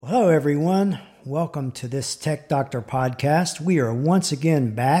Hello, everyone. Welcome to this Tech Doctor podcast. We are once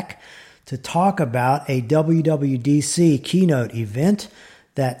again back to talk about a WWDC keynote event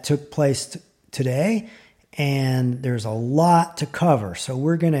that took place today, and there's a lot to cover. So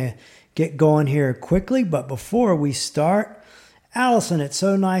we're going to get going here quickly, but before we start, Allison, it's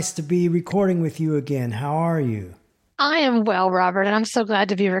so nice to be recording with you again. How are you? I am well, Robert, and I'm so glad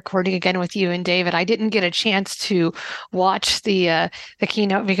to be recording again with you and David. I didn't get a chance to watch the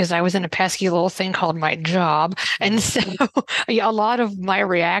keynote because I was in a pesky little thing called my job, and so yeah, a lot of my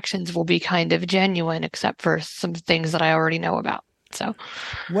reactions will be kind of genuine, except for some things that I already know about. So,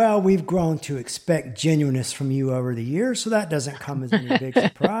 well, we've grown to expect genuineness from you over the years, so that doesn't come as any big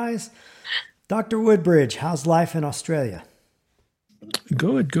surprise. Dr. Woodbridge, how's life in Australia?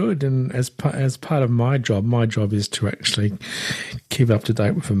 Good. And as part of my job is to actually keep up to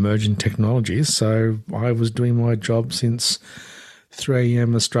date with emerging technologies. So I was doing my job since 3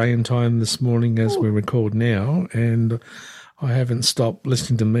 a.m. Australian time this morning as we record now, and I haven't stopped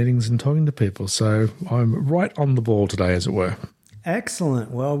listening to meetings and talking to people. So I'm right on the ball today, as it were. Excellent.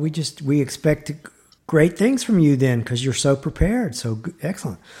 Well, we expect great things from you then because you're so prepared. So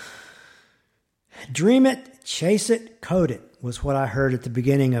excellent. Dream it, chase it, code it was what I heard at the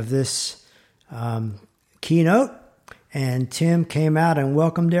beginning of this keynote. And Tim came out and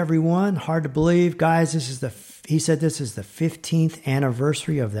welcomed everyone. Hard to believe, guys. He said this is the 15th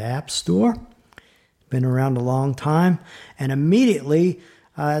anniversary of the App Store. Been around a long time. And immediately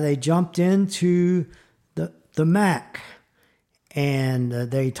they jumped into the Mac. And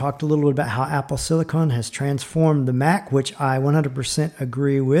they talked a little bit about how Apple Silicon has transformed the Mac, which I 100%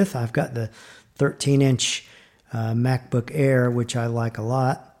 agree with. I've got the 13-inch MacBook Air, which I like a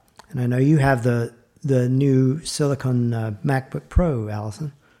lot. And I know you have the new Silicon MacBook Pro,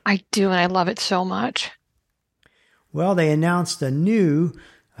 Allison. I do, and I love it so much. Well, they announced a new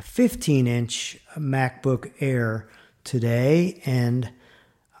 15-inch MacBook Air today, and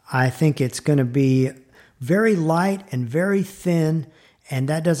I think it's going to be very light and very thin, and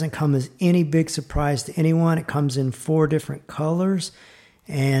that doesn't come as any big surprise to anyone. It comes in 4 different colors,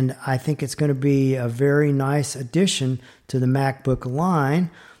 and I think it's going to be a very nice addition to the MacBook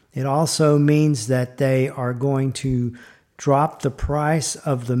line. It also means that they are going to drop the price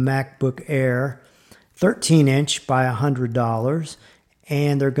of the MacBook Air 13-inch by $100,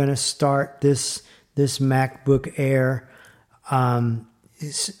 and they're going to start this MacBook Air.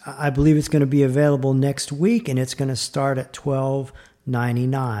 I believe it's going to be available next week, and it's going to start at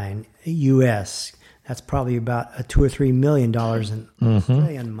 $1,299 US. That's probably about $2 or $3 million in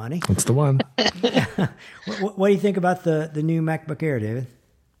Australian money. That's the one. What do you think about the new MacBook Air, David?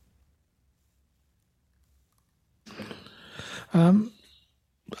 I'm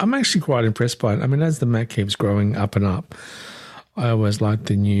actually quite impressed by it. I mean, as the Mac keeps growing up and up, I always like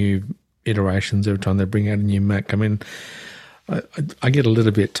the new iterations every time they bring out a new Mac. I mean, I get a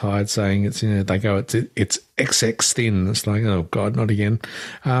little bit tired saying it's, they go, it's XX thin. It's like, oh God, not again.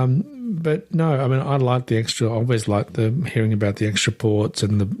 But no, I mean, I like the extra, I always like hearing about the extra ports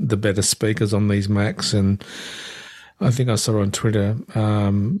and the better speakers on these Macs. And I think I saw on Twitter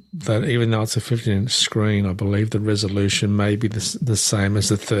that even though it's a 15-inch screen, I believe the resolution may be the same as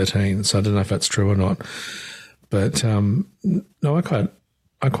the 13. So I don't know if that's true or not. But no,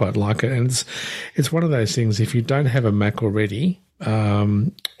 I quite like it, and it's one of those things. If you don't have a Mac already,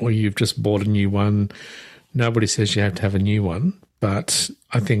 or you've just bought a new one, nobody says you have to have a new one. But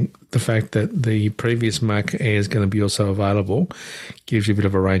I think the fact that the previous Mac Air is going to be also available gives you a bit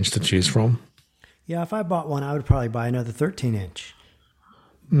of a range to choose from. Yeah, if I bought one, I would probably buy another 13-inch.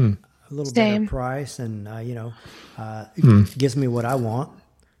 A little better price, and it gives me what I want.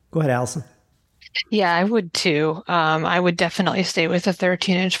 Go ahead, Allison. Yeah, I would too. I would definitely stay with the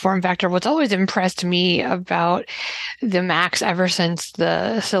 13-inch form factor. What's always impressed me about the Macs ever since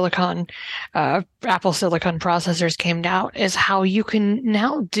the Apple Silicon processors came out is how you can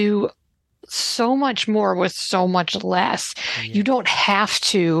now do so much more with so much less. Yeah. You don't have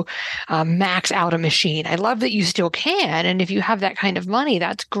to max out a machine. I love that you still can. And if you have that kind of money,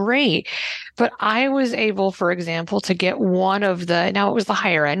 that's great. But I was able, for example, to get now it was the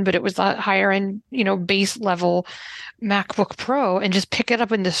higher end, but it was the higher end, base level MacBook Pro and just pick it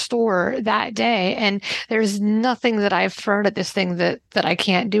up in the store that day. And there's nothing that I've thrown at this thing that I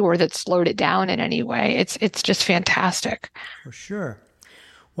can't do or that slowed it down in any way. It's just fantastic. For sure.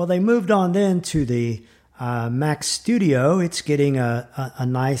 Well, they moved on then to the Mac Studio. It's getting a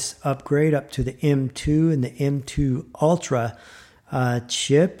nice upgrade up to the M2 and the M2 Ultra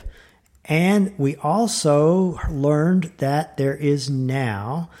chip. And we also learned that there is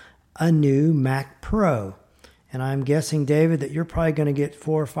now a new Mac Pro. And I'm guessing, David, that you're probably going to get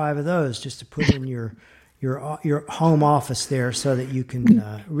 4 or 5 of those just to put in your home office there so that you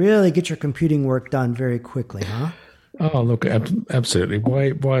can really get your computing work done very quickly, huh? Oh, look, absolutely.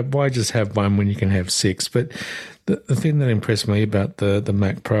 Why just have one when you can have 6? But the thing that impressed me about the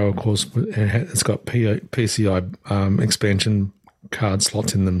Mac Pro, of course, it's got PCI expansion card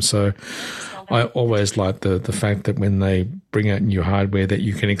slots in them. So I always like the fact that when they bring out new hardware that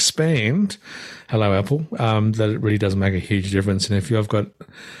you can expand, hello Apple, that it really does make a huge difference. And if you've got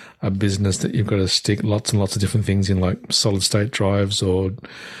a business that you've got to stick lots and lots of different things in, like solid state drives or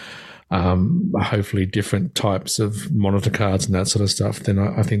hopefully different types of monitor cards and that sort of stuff, then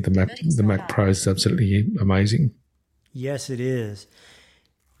I think the Mac Pro is absolutely amazing. Yes, it is.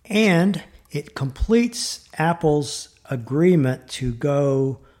 And it completes Apple's agreement to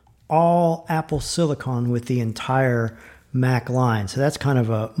go all Apple Silicon with the entire Mac line. So that's kind of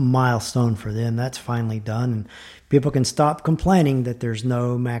a milestone for them. That's finally done. And people can stop complaining that there's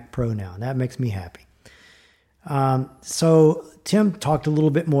no Mac Pro now. That makes me happy. So Tim talked a little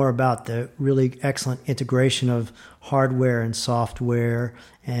bit more about the really excellent integration of hardware and software,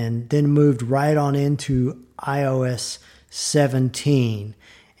 and then moved right on into iOS 17.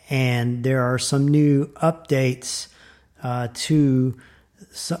 And there are some new updates to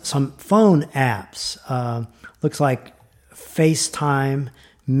some phone apps. Looks like FaceTime,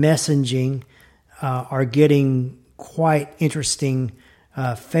 messaging are getting quite interesting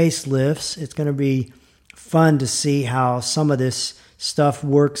facelifts. It's going to be fun to see how some of this stuff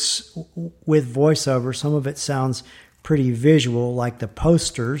works with voiceover. Some of it sounds pretty visual, like the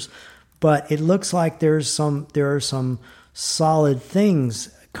posters, but it looks like there are some solid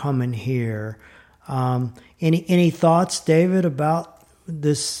things coming here. Any thoughts, David, about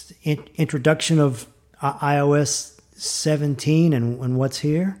this introduction of iOS 17 and what's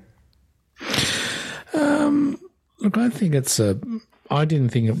here? Look, I didn't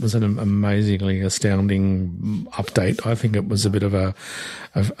think it was an amazingly astounding update. I think it was a bit of a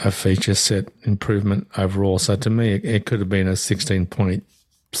feature set improvement overall. So to me, it could have been a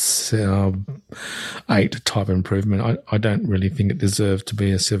 16.8 type improvement. I don't really think it deserved to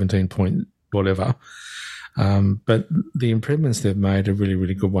be a 17 point whatever. But the improvements they've made are really,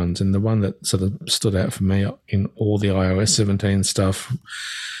 really good ones. And the one that sort of stood out for me in all the iOS 17 stuff,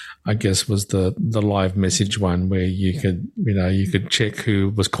 I guess, was the live message one, where you could check who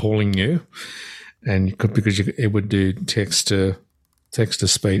was calling you, and it would do text to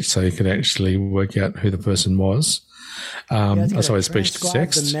speech, so you could actually work out who the person was. Sorry, speech to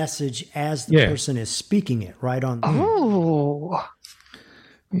text. The message as the person is speaking it right on. Oh.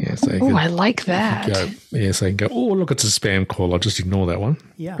 Yeah, so I like that. So you can go, oh, look, it's a spam call. I'll just ignore that one.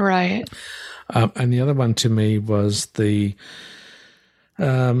 Yeah. Right. And the other one to me was the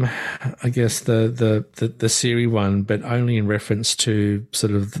I guess the Siri one, but only in reference to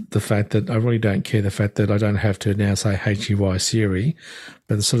sort of the fact that I really don't care the fact that I don't have to now say HUI Siri,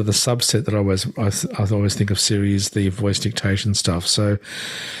 but the sort of the subset that I always think of Siri is the voice dictation stuff. So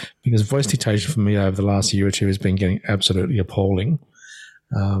because voice dictation for me over the last year or two has been getting absolutely appalling.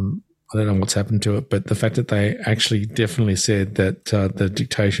 I don't know what's happened to it, but the fact that they actually definitely said that the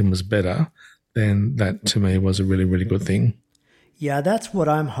dictation was better, then that to me was a really, really good thing. Yeah, that's what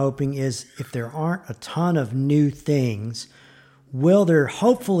I'm hoping is if there aren't a ton of new things, will there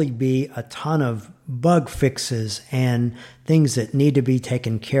hopefully be a ton of bug fixes and things that need to be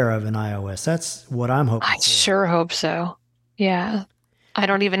taken care of in iOS? That's what I'm hoping for. I sure hope so. Yeah. I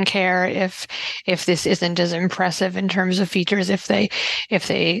don't even care if this isn't as impressive in terms of features, if they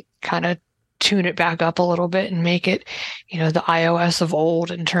kind of tune it back up a little bit and make it, the iOS of old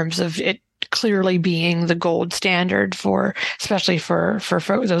in terms of it clearly being the gold standard especially for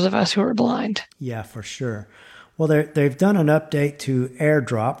those of us who are blind. Yeah, for sure. Well, they've done an update to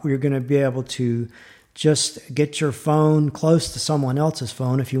AirDrop. We're going to be able to just get your phone close to someone else's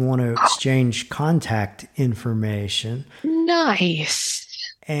phone if you want to exchange contact information. Nice.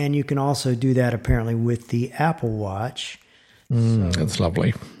 And you can also do that apparently with the Apple Watch. That's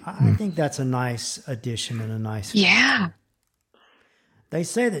lovely. I think that's a nice addition and a nice feature. Yeah. They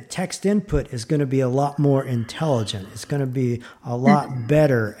say that text input is going to be a lot more intelligent. It's going to be a lot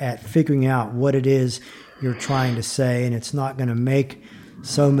better at figuring out what it is you're trying to say, and it's not going to make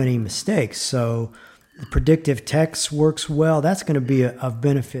so many mistakes. So the predictive text works well. That's going to be of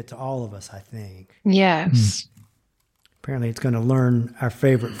benefit to all of us, I think. Yes. Apparently it's going to learn our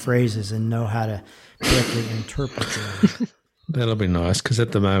favorite phrases and know how to correctly interpret them. That'll be nice, because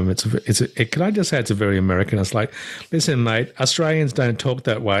at the moment can I just say it's a very American. It's like, listen, mate, Australians don't talk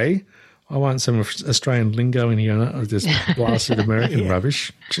that way. I want some Australian lingo in here, not just blasted American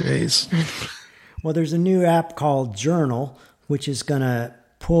rubbish. Jeez. Well, there's a new app called Journal, which is going to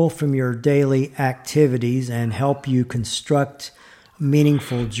pull from your daily activities and help you construct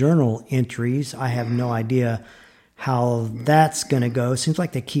meaningful journal entries. I have no idea how that's going to go. It seems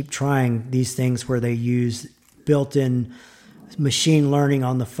like they keep trying these things where they use built-in machine learning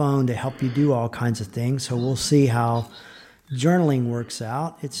on the phone to help you do all kinds of things. So we'll see how journaling works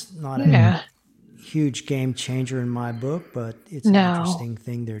out. It's not a huge game changer in my book, but it's an interesting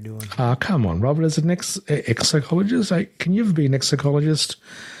thing they're doing. Come on, Robert, as an ex-psychologist, can you ever be an ex-psychologist?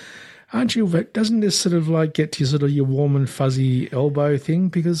 Aren't you? Doesn't this sort of like get to sort of your warm and fuzzy elbow thing?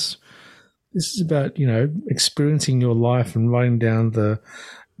 Because this is about, experiencing your life and writing down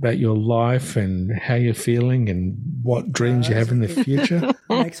about your life and how you're feeling and what dreams you have in the future.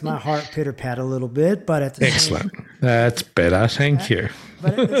 It makes my heart pitter-pat a little bit, but at the Excellent. That's better. Thank you.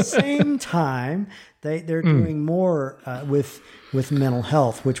 But at the same time, they're doing more with mental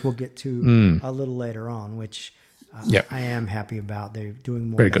health, which we'll get to a little later on, which I am happy about. They're doing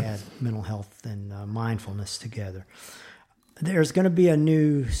more to add mental health and mindfulness together. There's going to be a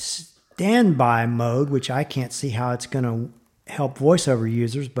new standby mode, which I can't see how it's going to help voiceover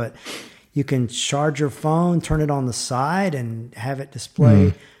users, but you can charge your phone, turn it on the side, and have it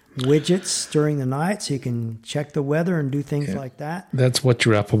display widgets during the night so you can check the weather and do things like that. That's what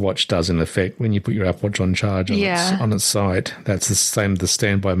your Apple Watch does in effect when you put your Apple Watch on charge on its side. That's the same. The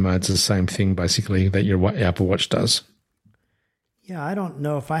standby mode's the same thing basically that your Apple Watch does. Yeah, I don't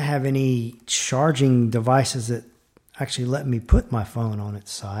know if I have any charging devices that actually let me put my phone on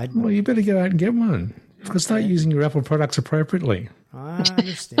its side. Well, you better go out and get one. You've got to start using your Apple products appropriately. I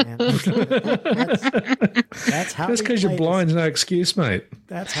understand. That's how. Just because you're blind's no excuse, mate.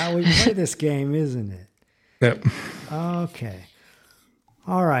 That's how we play this game, isn't it? Yep. Okay.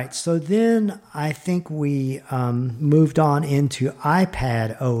 All right. So then I think we moved on into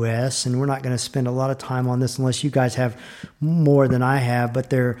iPad OS, and we're not going to spend a lot of time on this unless you guys have more than I have, but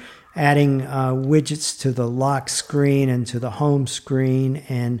they're adding widgets to the lock screen and to the home screen,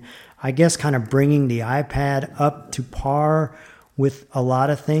 and I guess kind of bringing the iPad up to par with a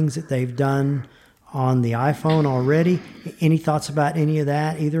lot of things that they've done on the iPhone already. Any thoughts about any of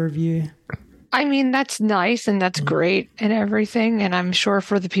that, either of you? I mean, that's nice and that's great and everything. And I'm sure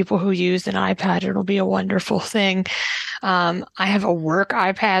for the people who use an iPad, it'll be a wonderful thing. I have a work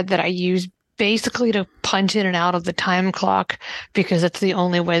iPad that I use basically to punch in and out of the time clock because it's the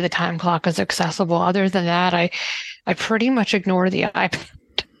only way the time clock is accessible. Other than that, I pretty much ignore the iPad.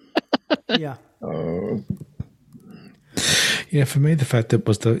 Yeah. Yeah, for me, the fact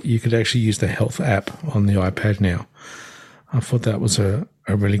that you could actually use the health app on the iPad now. I thought that was a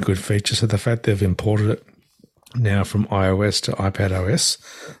really good feature. So the fact they've imported it now from iOS to iPad OS,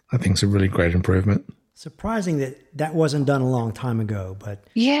 I think is a really great improvement. Surprising that wasn't done a long time ago, but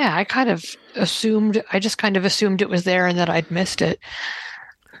yeah, I just kind of assumed it was there and that I'd missed it.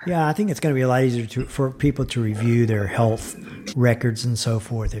 Yeah, I think it's going to be a lot easier for people to review their health records and so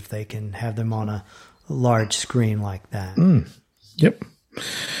forth if they can have them on a large screen like that. Yep.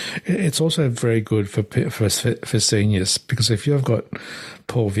 It's also very good for seniors because if you've got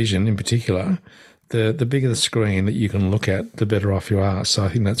poor vision in particular, the bigger the screen that you can look at, the better off you are. So I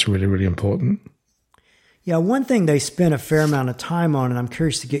think that's really, really important. Yeah, one thing they spent a fair amount of time on, and I'm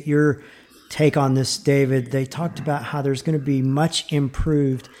curious to get your take on this, David. They talked about how there's going to be much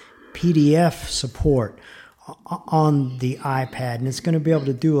improved PDF support on the iPad, and it's going to be able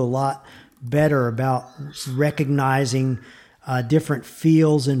to do a lot better about recognizing different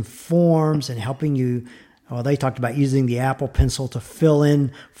fields and forms and helping you. Well, they talked about using the Apple Pencil to fill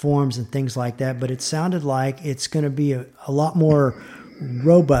in forms and things like that, but it sounded like it's going to be a lot more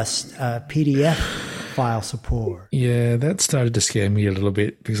robust PDF file support. Yeah, that started to scare me a little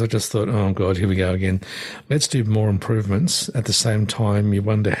bit because I just thought, oh, God, here we go again. Let's do more improvements. At the same time, you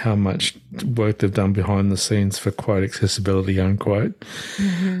wonder how much work they've done behind the scenes for, quote, accessibility, unquote.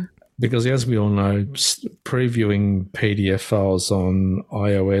 Mm-hmm. Because as we all know, previewing PDF files on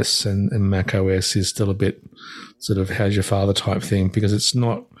iOS and Mac OS is still a bit sort of how's your father type thing because it's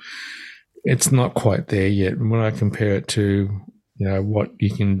not quite there yet. And when I compare it to what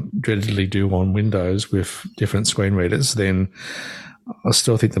you can readily do on Windows with different screen readers, then I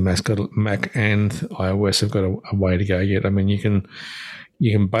still think the Mac and iOS have got a way to go yet. I mean, you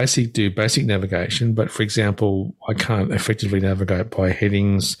can basically do basic navigation, but for example, I can't effectively navigate by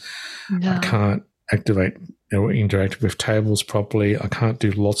headings. No. I can't activate or interact with tables properly. I can't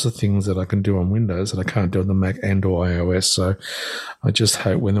do lots of things that I can do on Windows that I can't do on the Mac and or iOS. So I just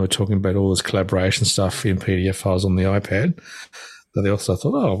hope when they were talking about all this collaboration stuff in PDF files on the iPad, that they also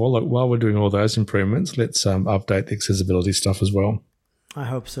thought, oh, well, look, while we're doing all those improvements, let's update the accessibility stuff as well. I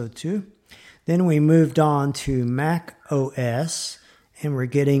hope so too. Then we moved on to Mac OS, and we're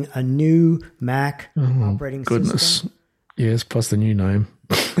getting a new Mac operating system. Yes, plus the new name.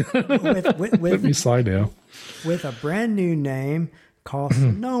 with Let me sigh now. With a brand new name called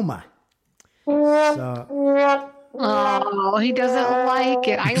Sonoma. So, Oh, he doesn't like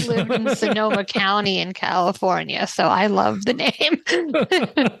it. I live in Sonoma County in California, so I love the name.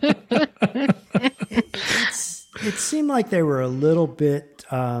 it seemed like they were a little bit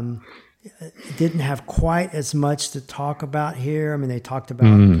didn't have quite as much to talk about here. I mean, they talked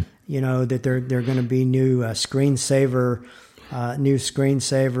about that they're going to be new screensavers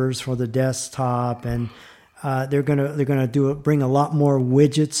for the desktop, and they're going to bring a lot more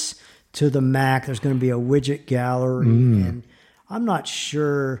widgets to the Mac. There's going to be a widget gallery, and I'm not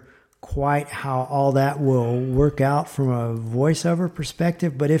sure quite how all that will work out from a voiceover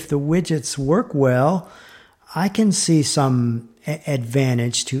perspective, but if the widgets work well, I can see some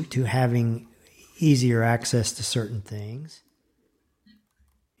advantage to having easier access to certain things.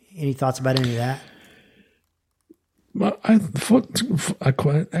 Any thoughts about any of that? Well, I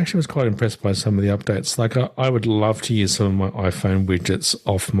actually was quite impressed by some of the updates. Like, I would love to use some of my iPhone widgets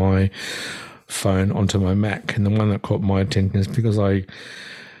off my phone onto my Mac. And the one that caught my attention is because I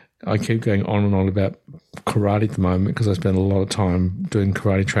keep going on and on about karate at the moment because I spend a lot of time doing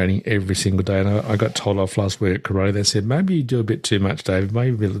karate training every single day. And I got told off last week at karate. They said, maybe you do a bit too much, David.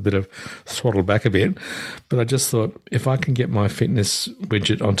 Maybe a little bit of throttle back a bit. But I just thought if I can get my fitness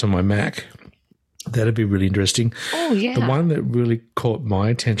widget onto my Mac, that'd be really interesting. Oh, yeah. The one that really caught my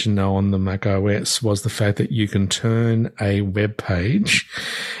attention now on the Mac OS was the fact that you can turn a web page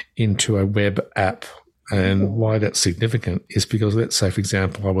into a web app. And why that's significant is because, let's say, for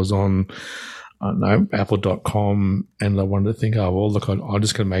example, I was on, I don't know, apple.com and I wanted to think, oh, well, look, I'm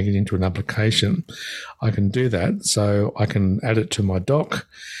just going to make it into an application. I can do that. So I can add it to my dock.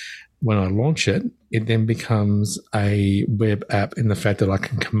 When I launch it, it then becomes a web app in the fact that I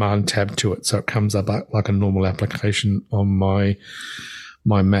can command tab to it. So it comes up like a normal application on my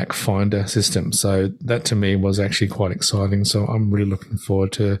Mac Finder system. So that to me was actually quite exciting. So I'm really looking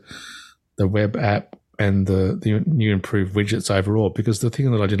forward to the web app and the new improved widgets overall, because the thing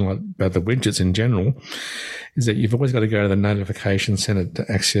that I didn't like about the widgets in general is that you've always got to go to the notification center to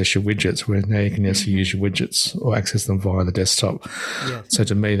access your widgets, whereas now you can actually use your widgets or access them via the desktop. Yes. So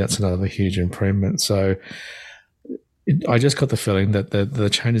to me, that's another huge improvement. So I just got the feeling that the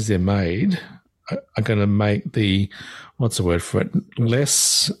changes they're made are going to make the, what's the word for it,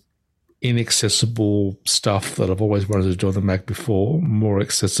 less inaccessible stuff that I've always wanted to do on the Mac before, more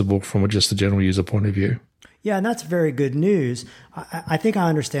accessible from just a general user point of view. Yeah, and that's very good news. I think I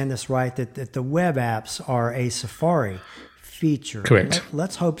understand this right, that the web apps are a Safari feature. Correct.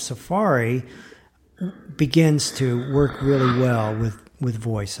 Let's hope Safari begins to work really well with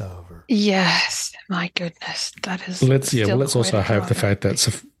VoiceOver. Yes, my goodness, that is. Let's also hope the fact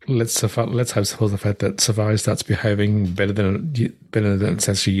that let's hope the fact that Safari starts behaving better than it's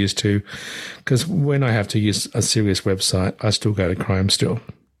actually used to. Because when I have to use a serious website, I still go to Chrome still.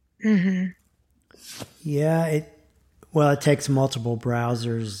 Mm-hmm. Yeah, it takes multiple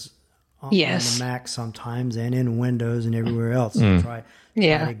browsers on the Mac sometimes, and in Windows and everywhere else to try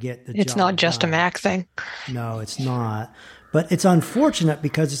to get the job it's not just done. a Mac thing. No, it's not. But it's unfortunate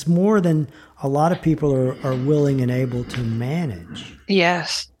because it's more than a lot of people are willing and able to manage.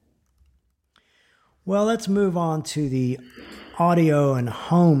 Yes. Well, let's move on to the audio and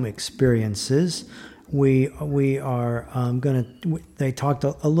home experiences. We are they talked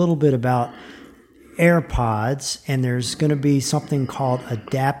a little bit about AirPods, and there's going to be something called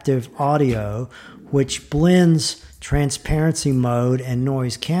adaptive audio, which blends transparency mode and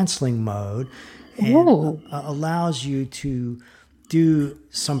noise canceling mode, and allows you to do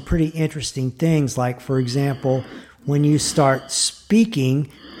some pretty interesting things. Like, for example, when you start speaking,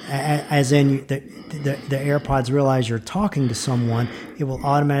 as in the AirPods realize you're talking to someone, it will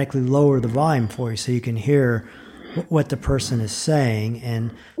automatically lower the volume for you so you can hear what the person is saying.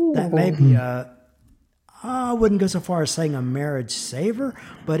 And that may be I wouldn't go so far as saying a marriage saver,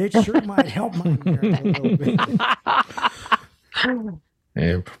 but it sure might help my marriage a little bit.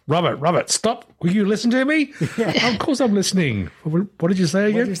 Yeah. Robert, stop. Will you listen to me? Yeah. Of course I'm listening. What did you say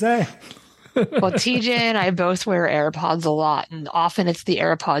again? What did you say? Well, TJ and I both wear AirPods a lot, and often it's the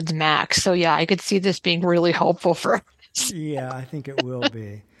AirPods Max. So, yeah, I could see this being really helpful for us. Yeah, I think it will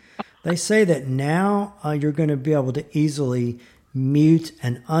be. They say that now you're going to be able to easily mute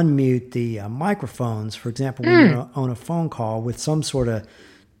and unmute the microphones. For example, when you're on a phone call with some sort of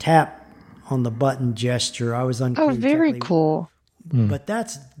tap on the button gesture. I was unclear. Oh, very cool. But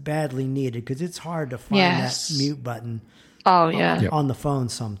that's badly needed because it's hard to find that mute button on the phone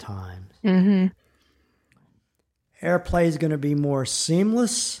sometimes. Mm-hmm. AirPlay is going to be more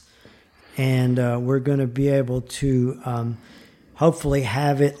seamless, and we're going to be able to hopefully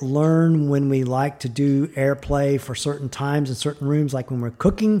have it learn when we like to do AirPlay for certain times in certain rooms, like when we're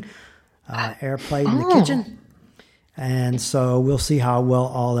cooking, AirPlay in the kitchen. And so we'll see how well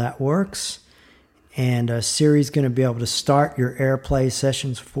all that works. And Siri's going to be able to start your AirPlay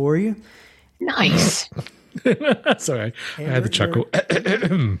sessions for you. Nice. Sorry, I had the chuckle.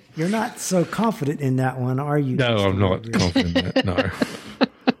 You're not so confident in that one, are you? No, I'm not confident in that.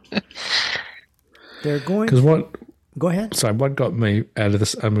 No. They're going because what? Go ahead. So what got me out of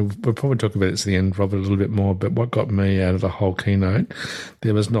this? I mean, we'll probably talk about this at the end, Robert, a little bit more. But what got me out of the whole keynote?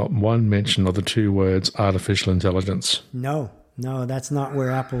 There was not one mention of the two words "artificial intelligence." No, that's not where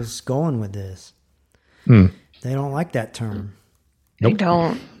Apple's going with this. They don't like that term. They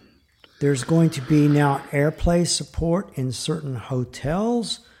don't. There's going to be now AirPlay support in certain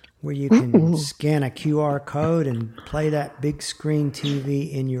hotels where you can scan a QR code and play that big screen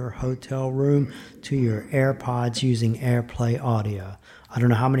TV in your hotel room to your AirPods using AirPlay audio. I don't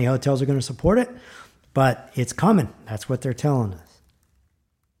know how many hotels are going to support it, but it's coming. That's what they're telling us.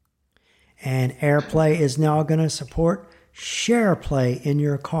 And AirPlay is now going to support SharePlay in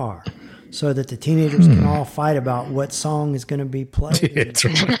your car, so that the teenagers can all fight about what song is going to be played. Yeah, that's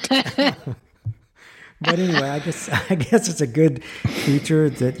right. But anyway, I guess it's a good feature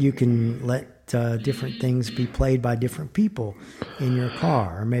that you can let different things be played by different people in your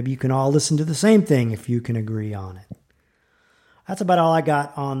car. Or maybe you can all listen to the same thing if you can agree on it. That's about all I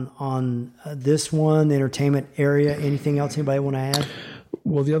got on this one, the entertainment area. Anything else anybody want to add?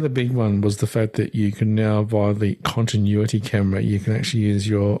 Well, the other big one was the fact that you can now, via the continuity camera, you can actually use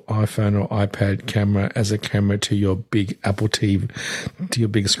your iPhone or iPad camera as a camera to your big Apple TV, to your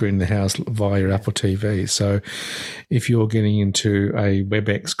big screen in the house via your Apple TV. So if you're getting into a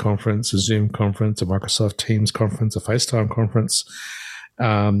WebEx conference, a Zoom conference, a Microsoft Teams conference, a FaceTime conference,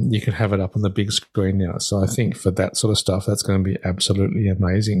 you can have it up on the big screen now. So I think for that sort of stuff, that's going to be absolutely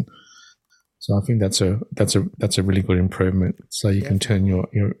amazing. So I think that's a really good improvement. So you can turn your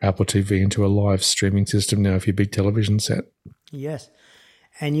Apple TV into a live streaming system now of your big television set. Yes.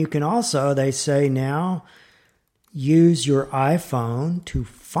 And you can also, they say now, use your iPhone to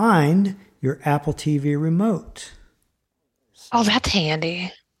find your Apple TV remote. Oh, that's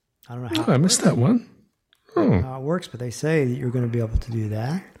handy. I don't know how I missed that one. how it works, but they say that you're going to be able to do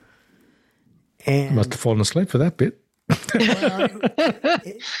that. And I must have fallen asleep for that bit. well,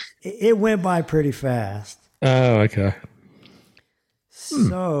 it went by pretty fast. Oh, okay.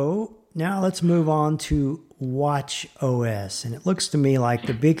 So now let's move on to Watch OS. And it looks to me like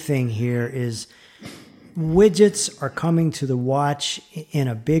the big thing here is widgets are coming to the watch in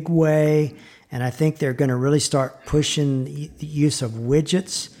a big way. And I think they're going to really start pushing the use of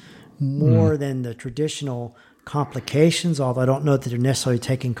widgets more than the traditional complications, although I don't know that they're necessarily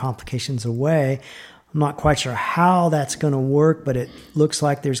taking complications away. I'm not quite sure how that's going to work, but it looks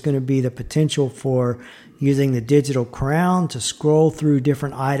like there's going to be the potential for using the digital crown to scroll through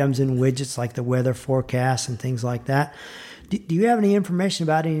different items in widgets like the weather forecast and things like that. Do you have any information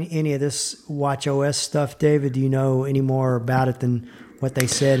about any of this Watch OS stuff, David? Do you know any more about it than what they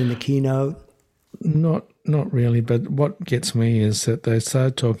said in the keynote? Not really, but what gets me is that they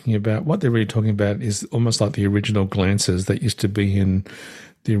started talking about, what they're really talking about is almost like the original glances that used to be in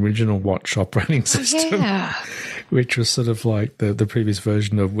the original Watch operating system, which was sort of like the previous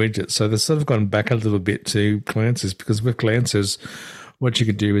version of widgets. So they've sort of gone back a little bit to glances, because with glances, what you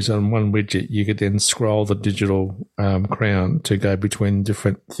could do is on one widget, you could then scroll the digital crown to go between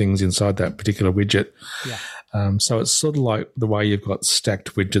different things inside that particular widget. Yeah. So it's sort of like the way you've got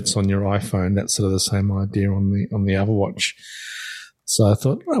stacked widgets on your iPhone. That's sort of the same idea on the Apple Watch. So I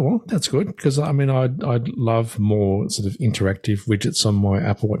thought, oh, well, that's good, because, I mean, I'd love more sort of interactive widgets on my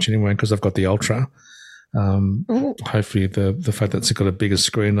Apple Watch anyway, because I've got the Ultra. Hopefully the fact that it's got a bigger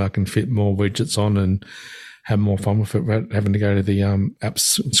screen, I can fit more widgets on and have more fun with it without having to go to the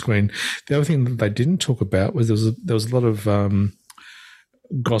apps screen. The other thing that they didn't talk about was there was a lot of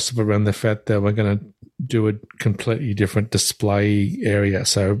gossip around the fact that we're going to do a completely different display area.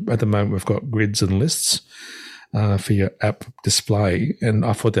 So at the moment, we've got grids and lists for your app display, and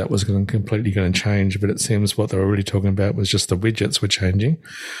I thought that was completely going to change, but it seems what they were really talking about was just the widgets were changing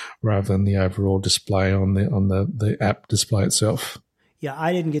rather than the overall display on the app display itself. Yeah,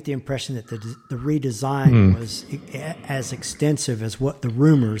 I didn't get the impression that the redesign was as extensive as what the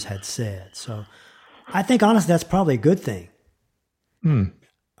rumors had said. So I think, honestly, that's probably a good thing. I'm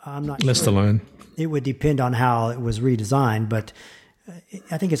not List sure. alone. It would depend on how it was redesigned, but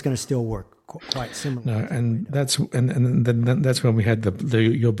I think it's going to still work quite similar. No, and that's when we had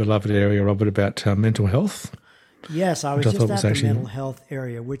your beloved area, Robert, about mental health. Yes, I was just at the mental health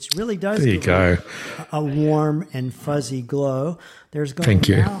area, which really does give a warm and fuzzy glow. There's going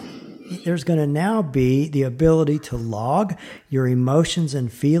to now be the ability to log your emotions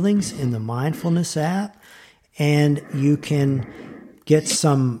and feelings in the mindfulness app, and you can get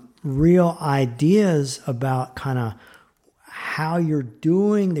some real ideas about kind of how you're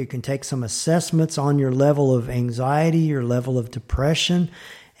doing. You can take some assessments on your level of anxiety, your level of depression,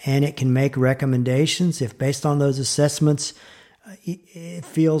 and it can make recommendations if based on those assessments it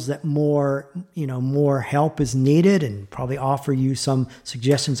feels that more help is needed, and probably offer you some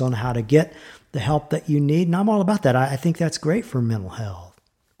suggestions on how to get the help that you need. And I'm all about that. I think that's great for mental health.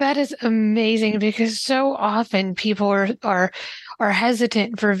 That is amazing, because so often people are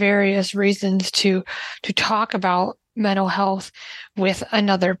hesitant for various reasons to talk about mental health with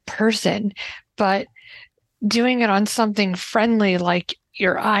another person, but doing it on something friendly like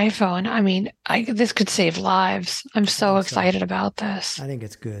your iPhone, I mean, this could save lives. I'm so excited about this. I think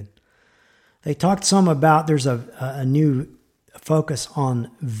it's good. They talked some about there's a new focus on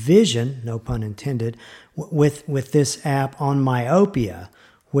vision, no pun intended, with this app on myopia,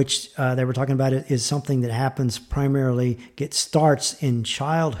 which they were talking about it is something that happens primarily, starts in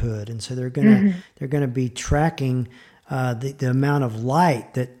childhood, and so they're gonna be tracking the amount of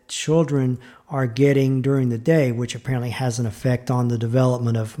light that children are getting during the day, which apparently has an effect on the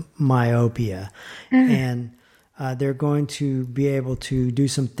development of myopia. And they're going to be able to do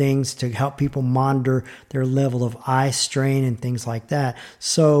some things to help people monitor their level of eye strain and things like that.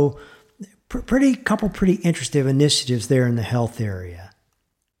 So couple pretty interesting initiatives there in the health area.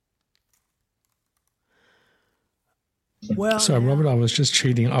 Well, sorry, Robert, I was just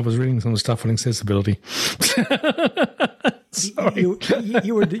cheating. I was reading some stuff on accessibility. Sorry.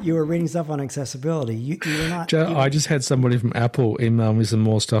 You were reading stuff on accessibility. You were not. I just had somebody from Apple email me some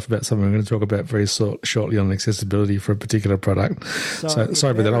more stuff about something I'm going to talk about very shortly on accessibility for a particular product. So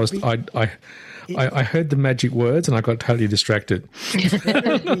sorry about that. I heard the magic words and I got totally distracted. It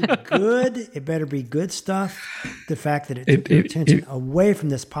better be good. It better be good stuff. The fact that it took your attention away from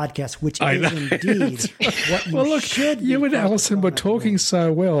this podcast, which is indeed what you should be. You and Alison were talking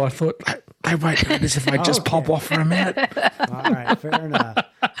so well. I thought, they won't notice if I just pop off for a minute. All right, fair enough.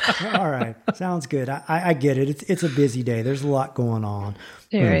 All right, sounds good. I get it. It's a busy day. There's a lot going on.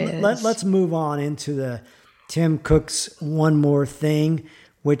 Let's move on into the Tim Cook's One More Thing,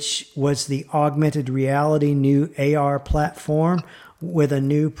 which was the augmented reality new AR platform with a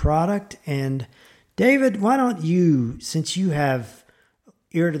new product. And David, why don't you, since you have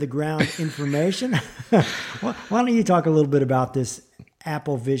ear to the ground information, why don't you talk a little bit about this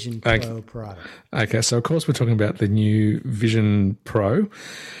Apple Vision Pro product? Okay, so of course we're talking about the new Vision Pro,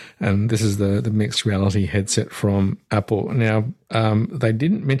 and this is the mixed reality headset from Apple. Now, they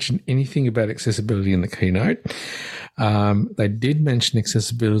didn't mention anything about accessibility in the keynote. They did mention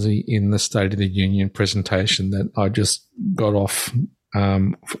accessibility in the State of the Union presentation that I just got off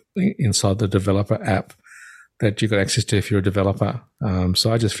inside the developer app that you got access to if you're a developer.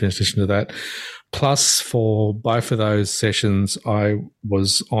 So I just finished listening to that. Plus, for both of those sessions, I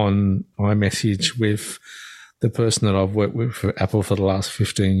was on iMessage with the person that I've worked with for Apple for the last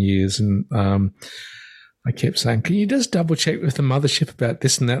 15 years. And I kept saying, can you just double check with the mothership about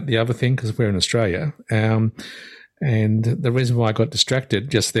this and that and the other thing? Because we're in Australia. And the reason why I got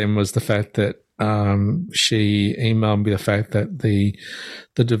distracted just then was the fact that she emailed me the fact that the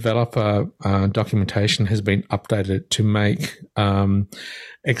developer documentation has been updated to make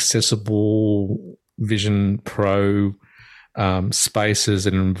accessible Vision Pro spaces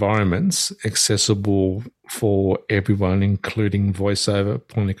and environments accessible for everyone, including voiceover,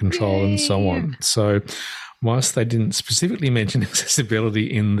 point of control, and so on. So whilst they didn't specifically mention accessibility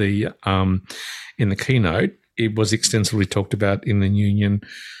in the keynote, it was extensively talked about in the union.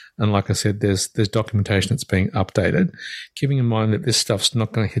 And like I said, there's documentation that's being updated, keeping in mind that this stuff's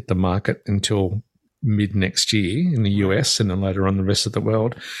not going to hit the market until mid next year in the US and then later on the rest of the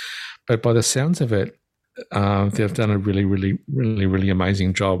world. But by the sounds of it, they've done a really, really, really, really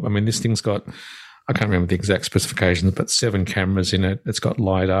amazing job. I mean, this thing's got, I can't remember the exact specifications, but 7 cameras in it. It's got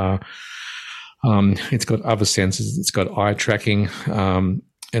LiDAR. It's got other sensors. It's got eye tracking.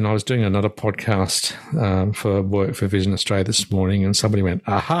 And I was doing another podcast for work for Vision Australia this morning, and somebody went,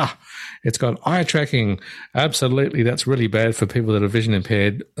 aha, it's got eye tracking. Absolutely, that's really bad for people that are vision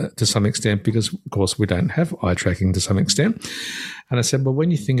impaired to some extent because, of course, we don't have eye tracking to some extent. And I said, well,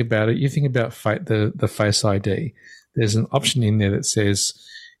 when you think about it, you think about the Face ID. There's an option in there that says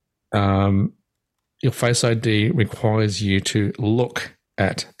your Face ID requires you to look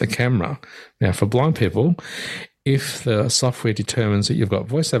at the camera. Now, for blind people, if the software determines that you've got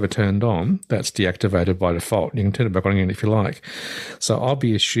VoiceOver turned on, that's deactivated by default. You can turn it back on again if you like. So I'll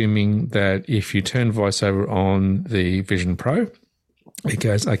be assuming that if you turn VoiceOver on the Vision Pro, it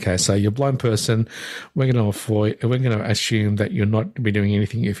goes, okay, so you're a blind person. We're going to assume that you're not be doing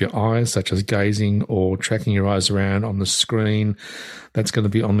anything with your eyes, such as gazing or tracking your eyes around on the screen. That's going to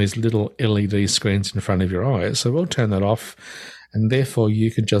be on these little LED screens in front of your eyes. So we'll turn that off, and therefore you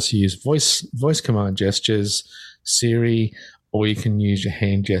can just use voice command gestures, Siri, or you can use your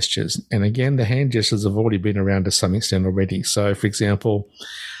hand gestures. And again, the hand gestures have already been around to some extent already. So, for example,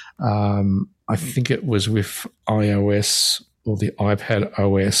 I think it was with iOS or the iPad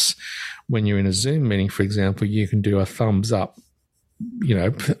OS, when you're in a Zoom meeting, for example, you can do a thumbs up,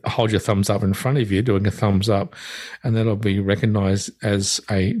 hold your thumbs up in front of you, doing a thumbs up, and that'll be recognized as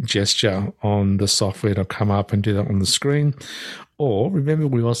a gesture on the software. It'll come up and do that on the screen. Or remember,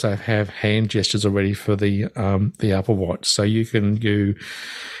 we also have hand gestures already for the Apple Watch. So you can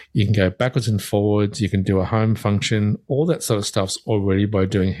go backwards and forwards. You can do a home function. All that sort of stuff's already by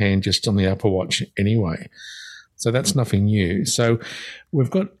doing hand gestures on the Apple Watch anyway. So that's nothing new. So we've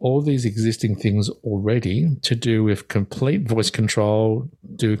got all these existing things already to do with complete voice control,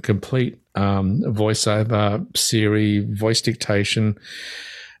 do complete voiceover, Siri, voice dictation.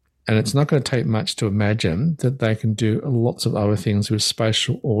 And it's not going to take much to imagine that they can do lots of other things with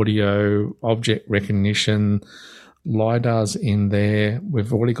spatial audio, object recognition, LiDARs in there.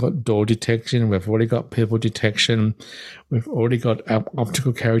 We've already got door detection. We've already got people detection. We've already got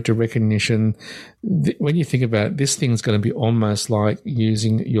optical character recognition. When you think about it, this thing's going to be almost like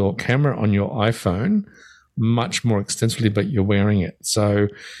using your camera on your iPhone much more extensively, but you're wearing it. So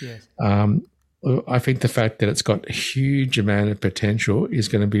yes. I think the fact that it's got a huge amount of potential is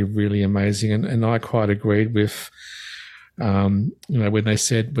going to be really amazing. And I quite agreed with when they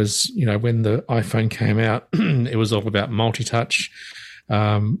said was, when the iPhone came out, it was all about multi-touch.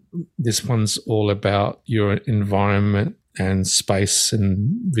 This one's all about your environment and space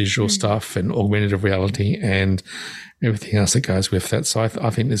and visual stuff and augmented reality and everything else that goes with that. So I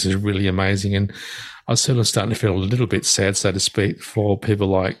think this is really amazing. And I was sort of starting to feel a little bit sad, so to speak, for people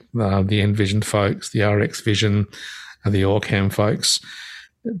like the Envision folks, the RX Vision, and the Orcam folks,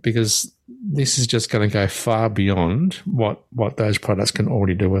 because this is just going to go far beyond what those products can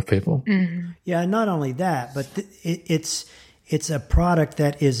already do with people. Mm-hmm. Yeah, not only that, but it's a product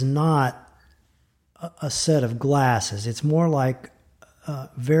that is not a set of glasses. It's more like a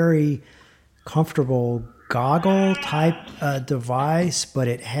very comfortable goggle type device, but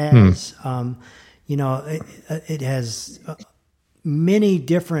it has, it has many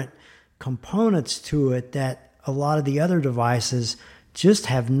different components to it that a lot of the other devices just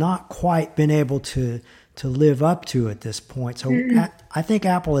have not quite been able to live up to at this point. So I think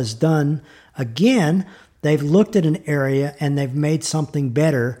Apple has done, again, they've looked at an area and they've made something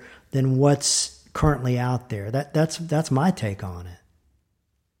better than what's currently out there. That's my take on it.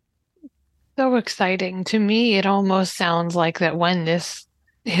 So exciting. To me, it almost sounds like that when this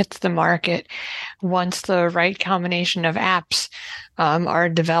hits the market, once the right combination of apps are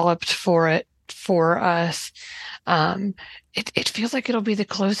developed for it, for us, it feels like it'll be the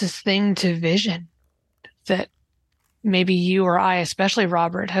closest thing to vision that maybe you or I, especially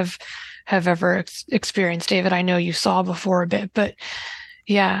Robert, have ever experienced. David, I know you saw before a bit, but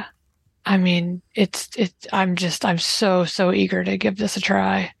yeah, I mean, I'm so eager to give this a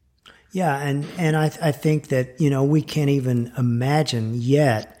try. Yeah, and I think that, we can't even imagine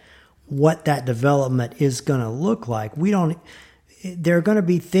yet what that development is going to look like. There are going to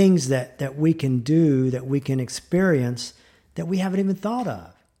be things that we can do, that we can experience, that we haven't even thought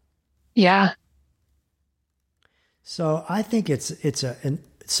of. Yeah. So I think it's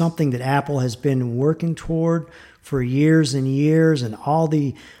something that Apple has been working toward for years and years, and all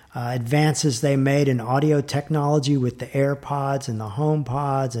the advances they made in audio technology with the AirPods and the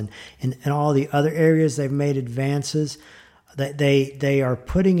HomePods and all the other areas they've made advances. That they are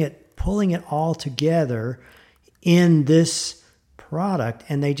pulling it all together in this product,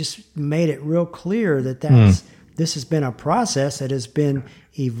 and they just made it real clear that this has been a process that has been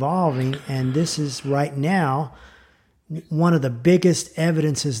evolving, and this is right now one of the biggest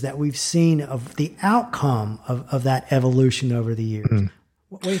evidences that we've seen of the outcome of that evolution over the years.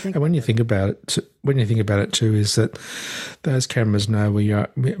 What do you think? And when you think about it too, is that those cameras know where you are,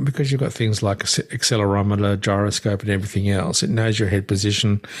 because you've got things like accelerometer, gyroscope, and everything else. It knows your head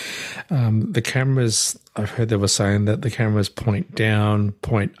position. The cameras, I've heard they were saying that the cameras point down,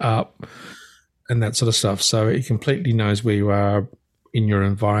 point up, and that sort of stuff. So it completely knows where you are in your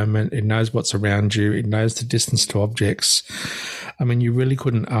environment. It knows what's around you. It knows the distance to objects. I mean, you really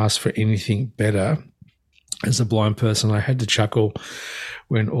couldn't ask for anything better. As a blind person, I had to chuckle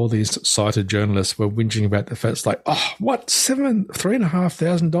when all these cited journalists were whinging about the fact, it's like, oh, what,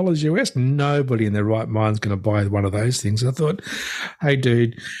 $3,500 US? Nobody in their right mind is going to buy one of those things. And I thought, hey,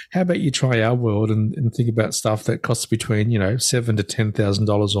 dude, how about you try our world and think about stuff that costs between, $7,000 to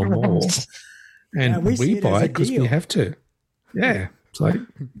 $10,000 or more, and we buy it because we have to. Yeah, it's like,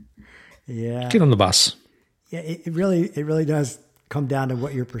 get on the bus. Yeah, it really does come down to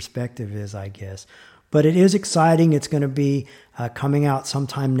what your perspective is, I guess. But it is exciting. It's going to be coming out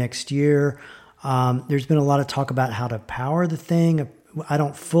sometime next year. There's been a lot of talk about how to power the thing. I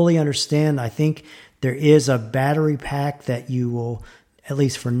don't fully understand. I think there is a battery pack that you will, at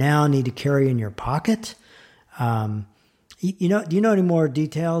least for now, need to carry in your pocket. Do you know any more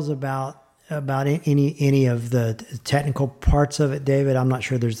details about any of the technical parts of it, David? I'm not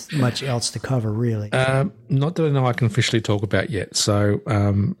sure there's much else to cover, really. Not that I know I can officially talk about yet. So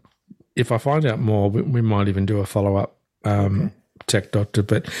if I find out more, we might even do a follow-up tech doctor.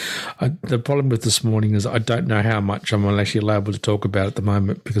 But the problem with this morning is I don't know how much I'm actually allowed to talk about at the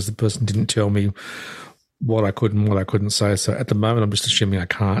moment because the person didn't tell me what I could and what I couldn't say. So at the moment, I'm just assuming I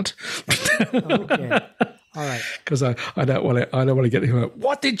can't. Okay. All right. Because I don't want to get him.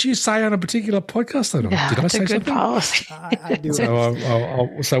 What did you say on a particular podcast? Did I say something? Policy. I do.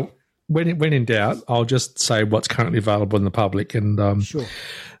 So when in doubt, I'll just say what's currently available in the public. And sure.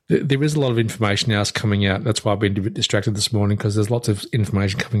 There is a lot of information now coming out. That's why I've been a bit distracted this morning because there's lots of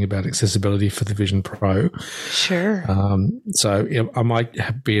information coming about accessibility for the Vision Pro. Sure. So I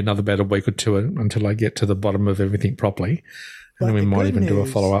might be about a week or two until I get to the bottom of everything properly. And then we might even do a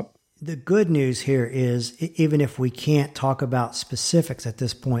follow-up. The good news here is even if we can't talk about specifics at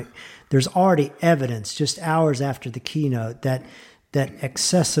this point, there's already evidence just hours after the keynote that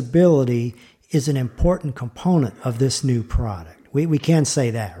accessibility is an important component of this new product. We can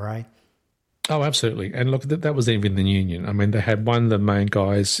say that, right? Oh, absolutely. And look, that was even the union. I mean, they had one of the main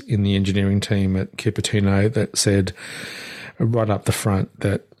guys in the engineering team at Cupertino that said right up the front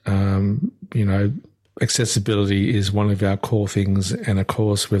that, accessibility is one of our core things. And of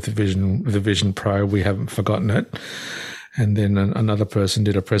course, with the Vision Pro, we haven't forgotten it. And then another person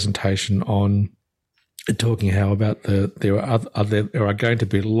did a presentation on talking how about there are going to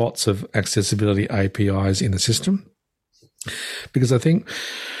be lots of accessibility APIs in the system. Because I think,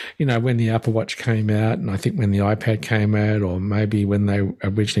 when the Apple Watch came out and I think when the iPad came out or maybe when they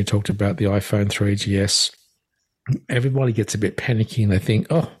originally talked about the iPhone 3GS, everybody gets a bit panicky and they think,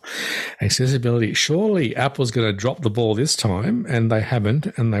 oh, accessibility, surely Apple's going to drop the ball this time, and they haven't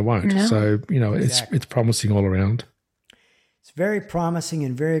and they won't. No. So, exactly. It's promising all around. It's very promising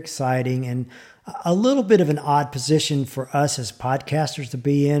and very exciting and a little bit of an odd position for us as podcasters to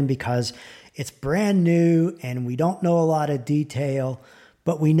be in because it's brand new and we don't know a lot of detail,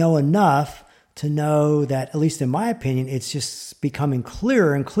 but we know enough to know that, at least in my opinion, it's just becoming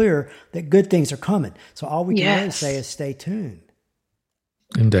clearer and clearer that good things are coming. So all we can really say is stay tuned.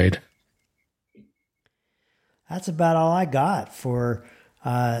 Indeed. That's about all I got for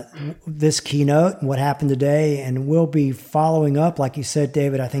this keynote and what happened today. And we'll be following up. Like you said,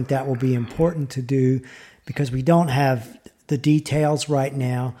 David, I think that will be important to do because we don't have the details right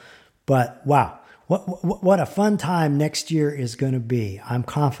now. But wow, what a fun time next year is going to be. I'm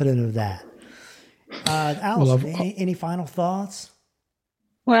confident of that. Alice, any final thoughts?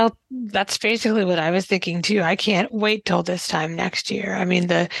 Well, that's basically what I was thinking too. I can't wait till this time next year. I mean,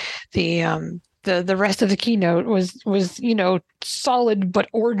 the rest of the keynote was solid but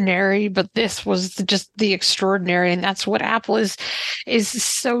ordinary, but this was just the extraordinary, and that's what Apple is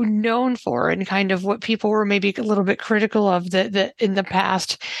so known for, and kind of what people were maybe a little bit critical of the in the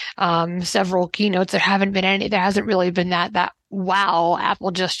past several keynotes. There hasn't really been that wow,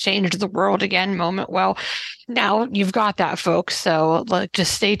 Apple just changed the world again moment. Well, now you've got that, folks. So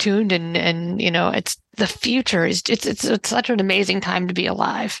just stay tuned, and it's the future. It's such an amazing time to be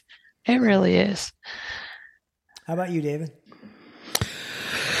alive. It really is. How about you, David?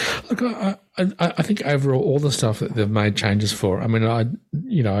 Look, I think overall all the stuff that they've made changes for. I mean, I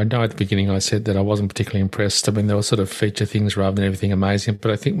know at the beginning I said that I wasn't particularly impressed. I mean, there were sort of feature things rather than everything amazing.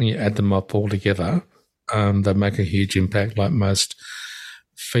 But I think when you add them up all together, they make a huge impact, like most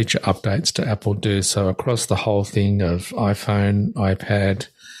feature updates to Apple do. So across the whole thing of iPhone, iPad,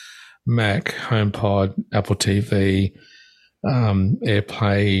 Mac, HomePod, Apple TV,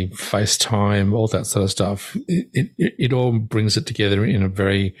 AirPlay, FaceTime, all that sort of stuff. It all brings it together in a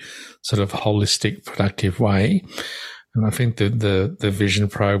very sort of holistic, productive way. And I think that the Vision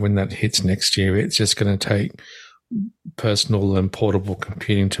Pro, when that hits next year, it's just going to take personal and portable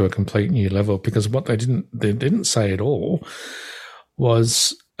computing to a complete new level. Because what they didn't say at all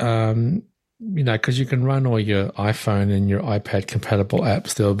was, because you can run all your iPhone and your iPad compatible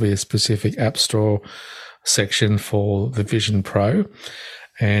apps. There'll be a specific App Store section for the Vision Pro,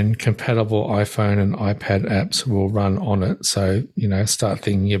 and compatible iPhone and iPad apps will run on it. So, start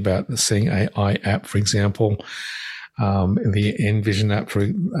thinking about the Seeing AI app, for example, the Envision app, for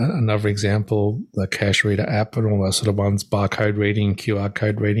another example, the Cash Reader app and all those sort of ones, barcode reading, QR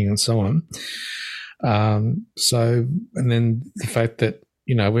code reading, and so on. And then the fact that,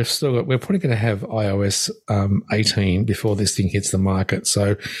 we're probably going to have iOS 18 before this thing hits the market.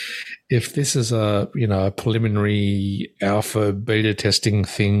 So if this is a preliminary alpha beta testing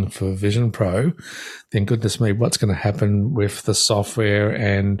thing for Vision Pro, then goodness me, what's going to happen with the software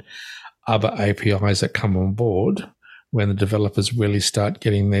and other APIs that come on board when the developers really start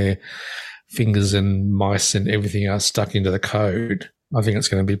getting their fingers and mice and everything else stuck into the code? I think it's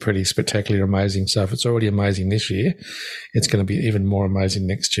going to be pretty spectacularly amazing. So if it's already amazing this year, it's going to be even more amazing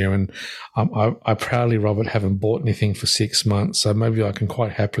next year. And I proudly, Robert, haven't bought anything for 6 months. So maybe I can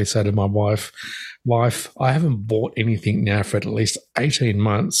quite happily say to my wife, I haven't bought anything now for at least 18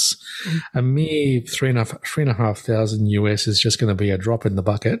 months. A mere $3,500 US is just going to be a drop in the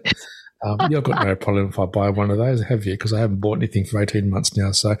bucket. You've got no problem if I buy one of those, have you? Because I haven't bought anything for 18 months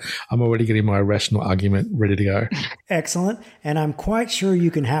now. So I'm already getting my rational argument ready to go. Excellent. And I'm quite sure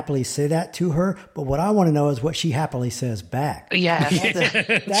you can happily say that to her. But what I want to know is what she happily says back. Yeah.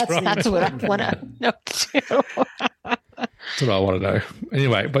 That's what I want to know too. That's what I want to know.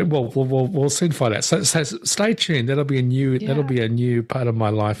 Anyway, but we'll soon find out. So stay tuned. That'll be a new part of my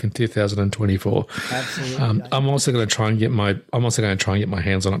life in 2024. Absolutely. I'm also going to try and get my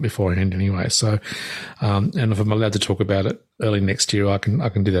hands on it beforehand anyway. So, and if I'm allowed to talk about it early next year, I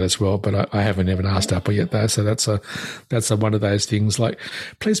can do that as well. But I haven't even asked Apple yet though. So that's one of those things. Like,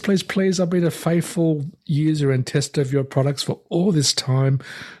 please, I've been a faithful user and tester of your products for all this time.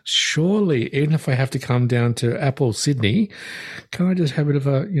 Surely, even if I have to come down to Apple Sydney, can I just have a bit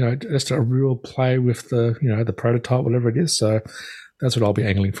of just a real play with the prototype, whatever it is? So that's what I'll be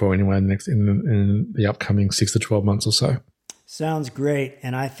angling for anyway in the upcoming 6 to 12 months or so. Sounds great.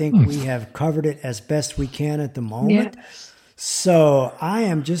 And I think we have covered it as best we can at the moment. Yeah. So I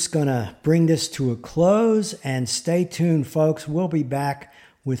am just going to bring this to a close, and stay tuned, folks. We'll be back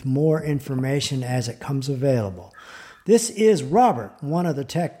with more information as it comes available. This is Robert, one of the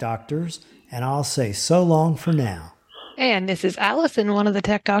tech doctors, and I'll say so long for now. And this is Allison, one of the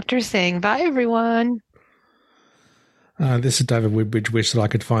tech doctors, saying bye, everyone. This is David Woodbridge. Wish that I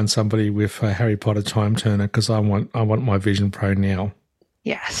could find somebody with a Harry Potter time turner, because I want my Vision Pro now.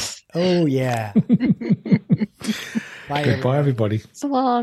 Yes. Oh, yeah. Bye, everybody. So long.